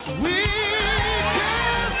We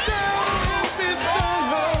cast down every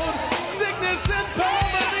stronghold, sickness and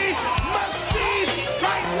poverty must cease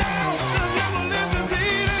right now. The devil is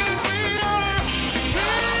defeated. We are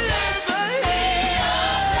yes, we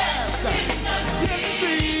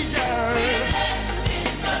are.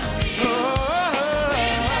 Oh,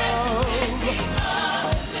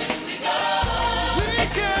 we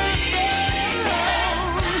cast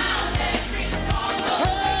down.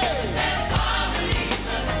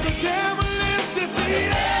 The devil is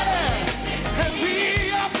defeated, and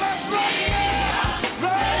we are blessed right now.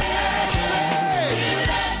 Right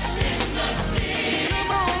now, say,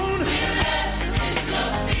 come on. Blessed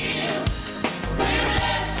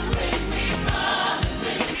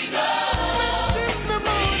in the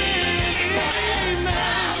morning,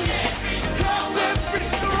 amen. Cast every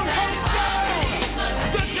stronghold down.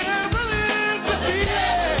 The devil is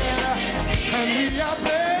defeated, and we are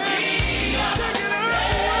blessed. Check it out.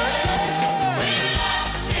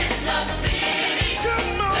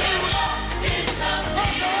 Come on.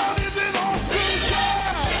 Our God is an awesome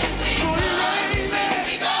God. So he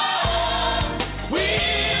reigns. We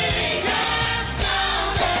cast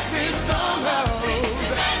down every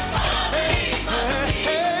stronghold.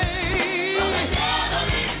 Hey,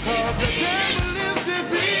 the devil is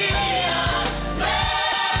defeated.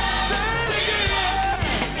 Say it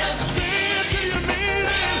again. Say it till you mean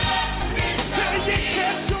it. Till you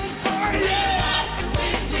catch on fire.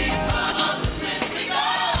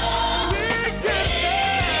 We cast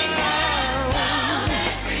down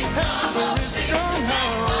every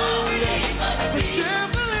stronghold. The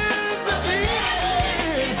devil is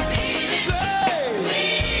defeated. Say,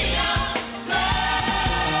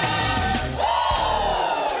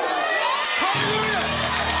 hallelujah.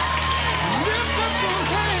 Lift up those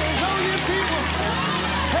hands, all you people.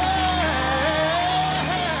 Hey.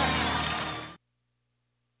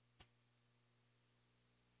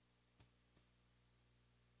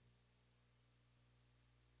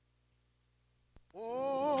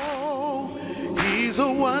 Oh, he's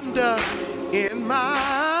a wonder in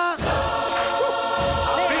my.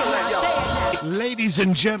 I feel that, y'all. Ladies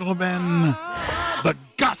and gentlemen, the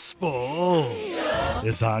gospel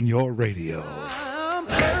is on your radio. I'm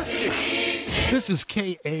thirsty. This is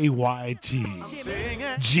KAYT,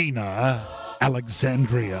 Gina,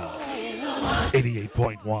 Alexandria,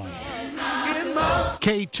 88.1.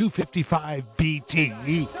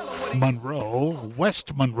 K255BT, Monroe,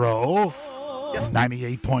 West Monroe,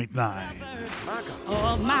 98.9.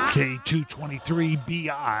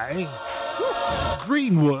 K223BI,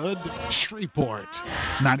 Greenwood, Shreveport,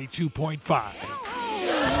 92.5.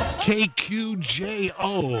 KQJO,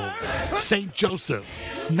 St. Joseph,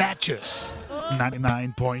 Natchez,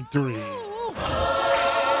 99.3.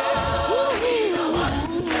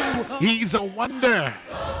 He's a wonder.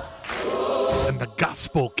 And the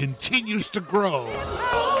gospel continues to grow.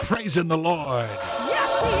 Praising the Lord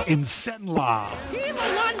in Senla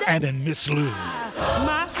and in Miss Lou.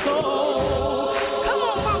 My soul. Come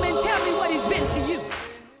on, mom, and tell me what he's been to you.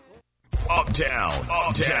 Uptown,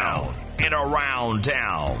 and around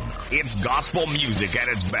town. It's gospel music at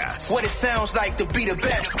its best. What it sounds like to be the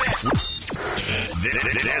best.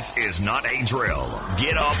 This is not a drill.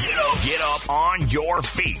 Get up on your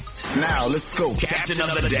feet. Now let's go. Captain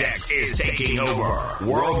of the Deck is taking over.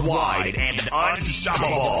 Worldwide and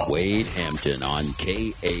unstoppable. Wade Hampton on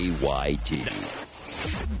KAYT.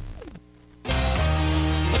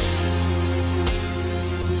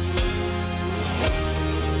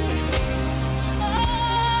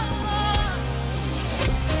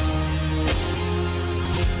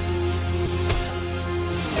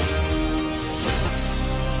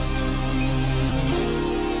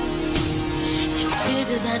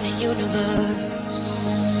 Bigger than the universe.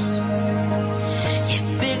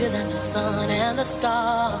 You're bigger than the sun and the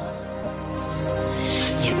stars.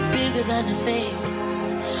 You're bigger than the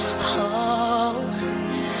things, oh,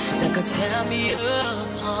 that could tear me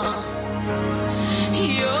apart.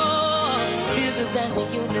 You're bigger than the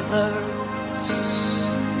universe.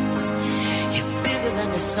 You're bigger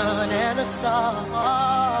than the sun and the stars.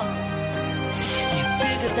 You're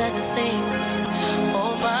bigger than the things,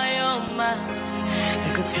 oh my,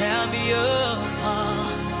 that could tear me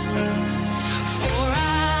apart. For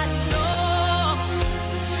I know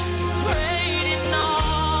you're great in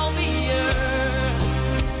all the earth.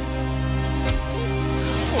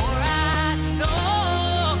 For I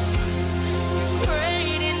know you're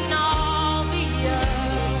great in all the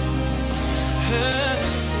earth.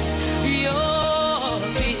 You're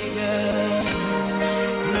bigger.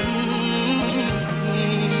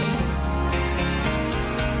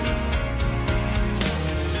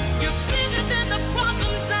 You're bigger than the promise.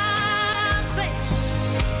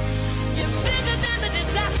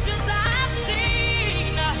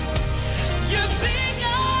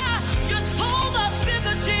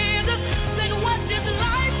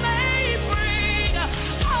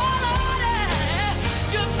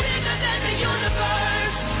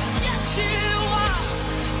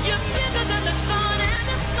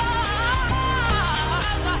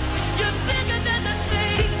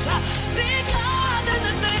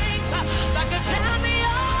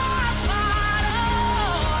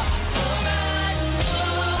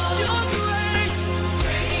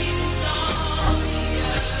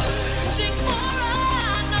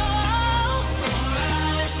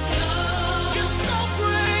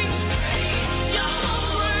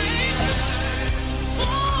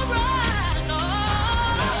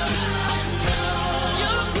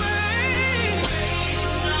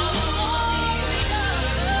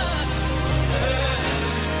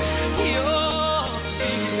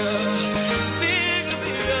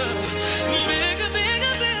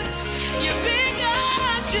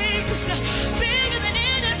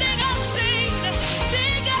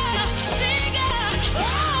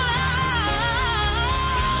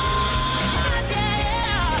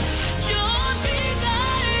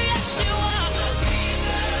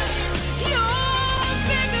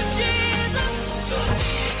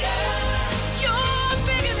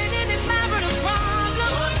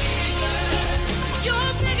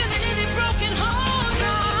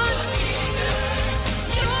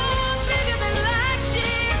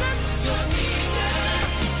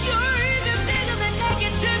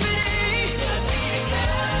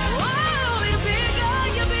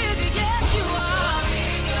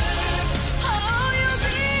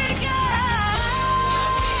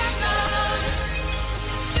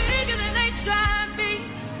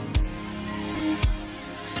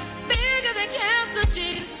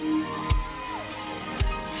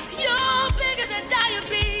 and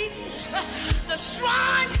diabetes. The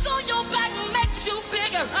stripes on your back makes you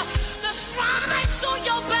bigger. The stripes on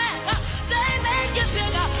your back, they make you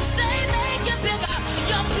bigger. They make you bigger.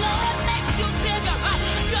 Your blood makes you bigger.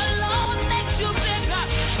 Your Lord makes you bigger.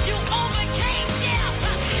 You overcame death,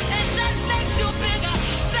 and that makes you bigger.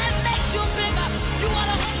 That makes you bigger. You want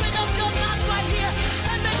to open up your mouth right here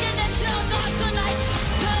and begin to tell God tonight.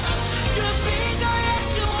 Tell him you're bigger as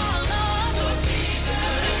you are, Lord. You're bigger.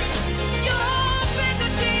 You're bigger,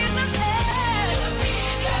 Jesus. You're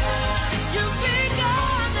bigger. You're bigger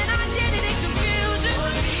than identity confusion.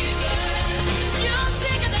 You're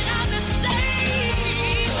bigger than our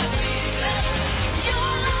mistakes. Your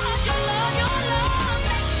love, your love, your love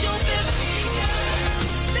makes you bigger.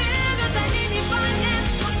 Bigger than any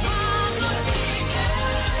financial problem.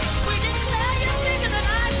 We declare you're bigger than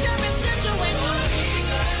our current situation.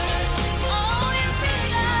 Oh, you're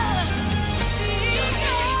bigger.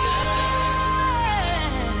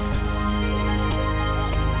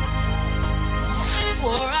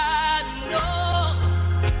 For I know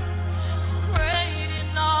great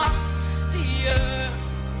in all the earth.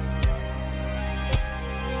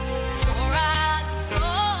 For I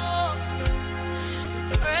know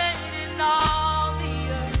great in all the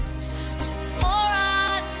earth. For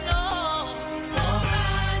I know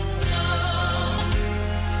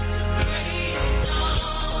great in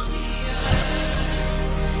all the earth.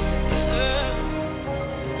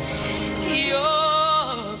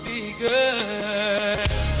 You're bigger.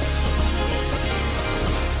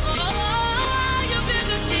 Oh, you're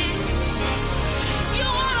bigger, Jesus. You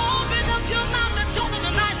want to open up your mouth and tell me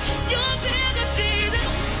tonight, you're bigger, Jesus.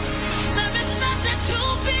 There is nothing too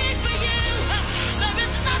big for you. There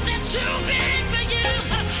is nothing too big for you.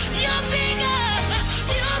 You're bigger.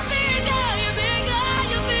 You're bigger. You're bigger.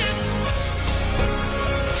 You're bigger.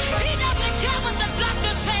 He doesn't care what the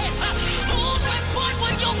doctor says. Whose report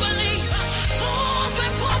will you believe? Whose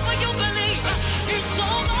report will you believe? He's so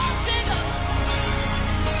much bigger.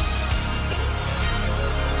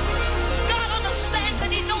 God understands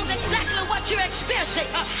and he knows exactly what you're experiencing.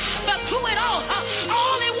 But through it all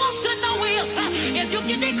he wants to know is if you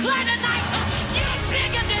can declare tonight, you're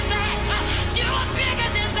bigger than that. You're bigger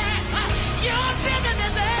than that. You're bigger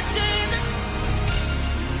than that, Jesus.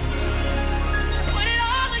 Put it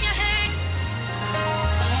all in your hands.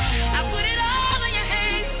 I put it all in your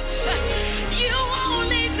hands. You won't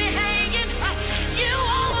leave me hanging. You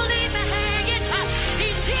won't leave me hanging.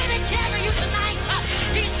 He's here to carry you tonight.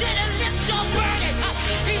 He's here to lift your burden.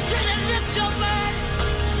 He's here to lift your burden.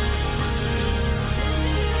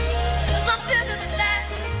 'Cause I'm bigger than that.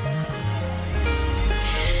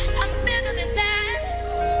 I'm bigger than that.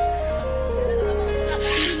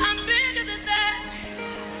 I'm bigger than that.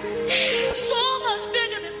 So much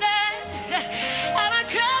bigger than that. I don't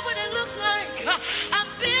care what it looks like. I'm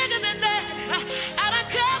bigger than that. I don't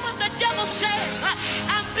care what the devil says.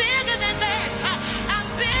 I'm bigger than that. I'm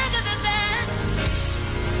bigger than that.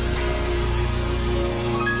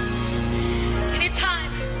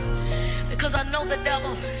 Anytime, because I know the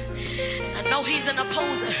devil. I know he's an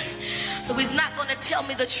opposer. So he's not going to tell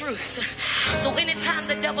me the truth. So anytime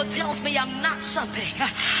the devil tells me I'm not something,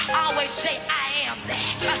 I always say I am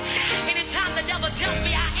that. Anytime the devil tells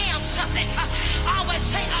me I am something, I always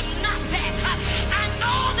say I'm not that. I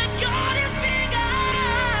know that God is bigger.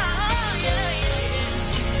 Yeah,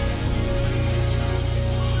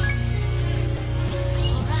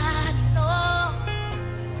 For I know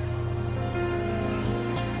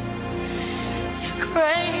you're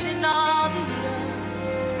great in all the earth.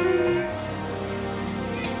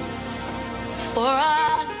 For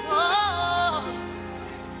I know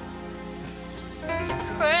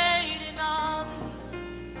you're great in all the earth.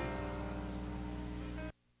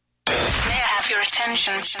 May I have your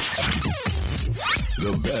attention?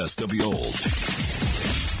 The best of the old.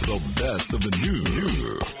 The best of the new.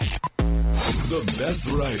 The best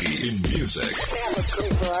variety in music. That's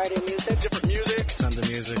great variety of music. Different music. Tons of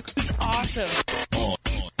music. It's awesome.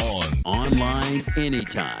 Online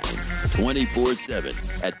anytime. 24/7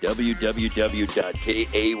 at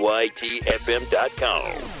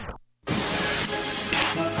www.kaytfm.com.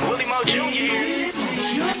 Willie Mo Jr. here.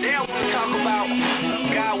 They don't want to talk about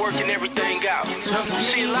God working everything out.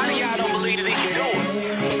 See, a lot of y'all don't believe that he can do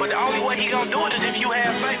it. But the only way he gonna do it is if you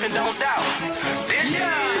have faith and don't doubt.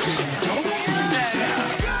 This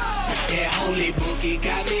Yeah, holy bookie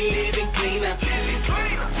got me living cleaner.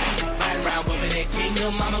 Riding around with that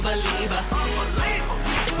kingdom, I'm a believer.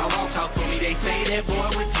 My walk talk for me, they say that boy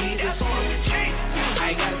with Jesus. I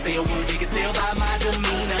ain't gotta say a word, they can tell by my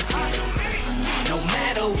demeanor. No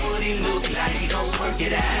matter what he look like, he gon' work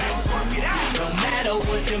it out. No matter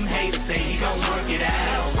what them haters say, he gon' work it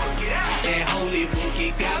out. That holy book,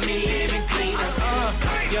 it got me living cleaner.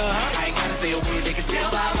 I ain't gotta say a word, they can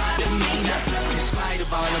tell by my demeanor. In spite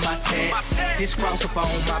of all of my tats, this cross up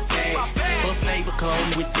on my back, but flavor come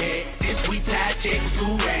with that. This we tie checks, 2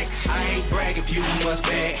 racks. I ain't bragging, few months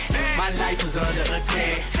back. My life was under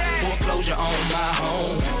attack. Foreclosure on my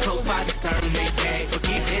home. Close bodies turn me back.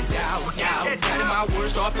 Forget that doubt. Got in my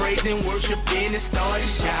words, start praising, worshiping, and started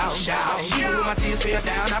shout. Even when my tears fell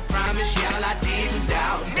down, I promise y'all I didn't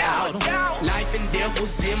doubt. Life and death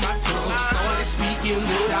was in my tongue. Started speaking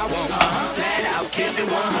what I want. Flat out, kept it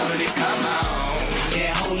 100, come on.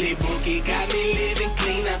 That holy book, it got me living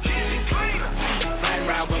cleaner. Right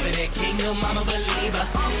around women that kingdom, I'm a believer.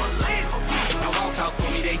 My walk talk for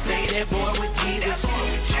me, they say that boy with Jesus.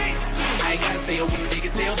 I ain't gotta say a word, they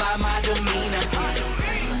can tell by my demeanor.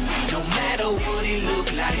 No matter what he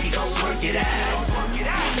look like, he gon' work it out.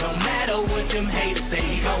 No matter what them haters say,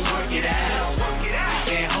 he gon' work it out.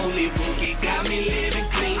 That holy book, it got me living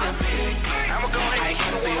cleaner. I ain't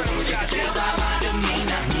gotta say a word, they can tell by my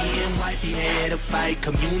demeanor. Me and wifey had a fight,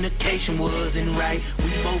 communication wasn't right. We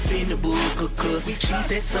both in the book of cuz she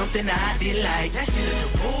said something I didn't like. That's still a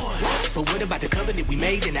divorce. But what about the covenant we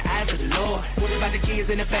made in the eyes of the Lord? What about the kids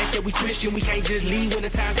and the fact that we Christian? We can't just leave when the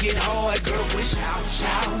times get hard. Girl, we shout.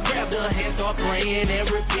 Grabbed her hand, start praying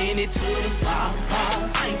and repented to the fall.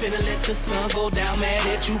 I ain't finna let the sun go down, mad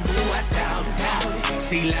at you, boo, I doubt.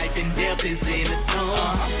 See, life and death is in the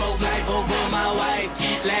tongue. Spoke life over my wife.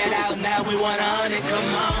 Flat out, now we 100,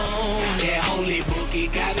 come on. That holy book,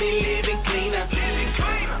 it got me living cleaner.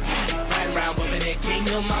 Right around women in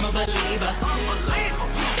kingdom, I'm a believer.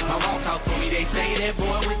 My walk talk for me, they say that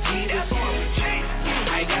boy with Jesus.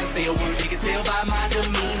 I ain't gotta say a word, they can tell by my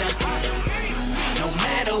demeanor. No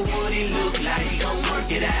matter what he look like, he gon'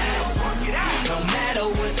 work it out. No matter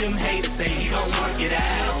what them haters say, he gon' work it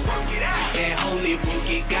out. That holy book,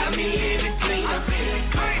 it got me living cleaner.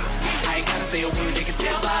 I ain't gotta say a word, they can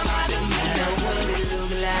tell by my demeanor. What it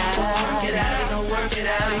look like, work it out, he gon' work it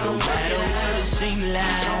out. No matter what it seem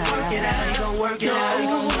like, work it out, he gon' work it out, he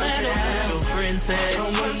gon' work it out. Your friend said,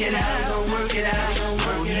 gon' work it out, he gon' work it out, he gon'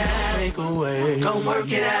 work it out. Take away, gon'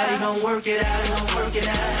 work it out, he gon' work it out, he gon' work it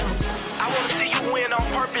out. I wanna see you win on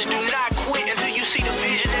purpose. Do not quit until you see the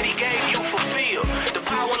vision that he gave you fulfilled. The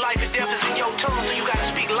power of life and death is in your tongue, so you gotta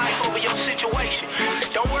speak life over your situation.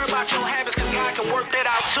 Don't worry about your habits, cause God can work that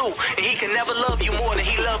out too. And he can never love you more than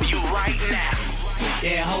he loves you right now.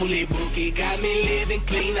 That holy book, it got me living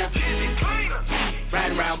cleaner.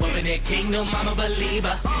 Right around women in kingdom, I'm a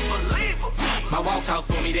believer. My walk talk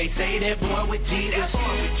for me, they say that boy with Jesus.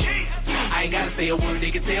 I ain't gotta say a word,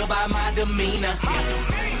 they can tell by my demeanor.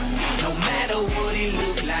 No matter what he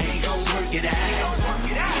look like, he gon' work it out.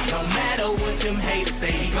 No matter what them haters say,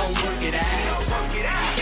 he gon' work it out.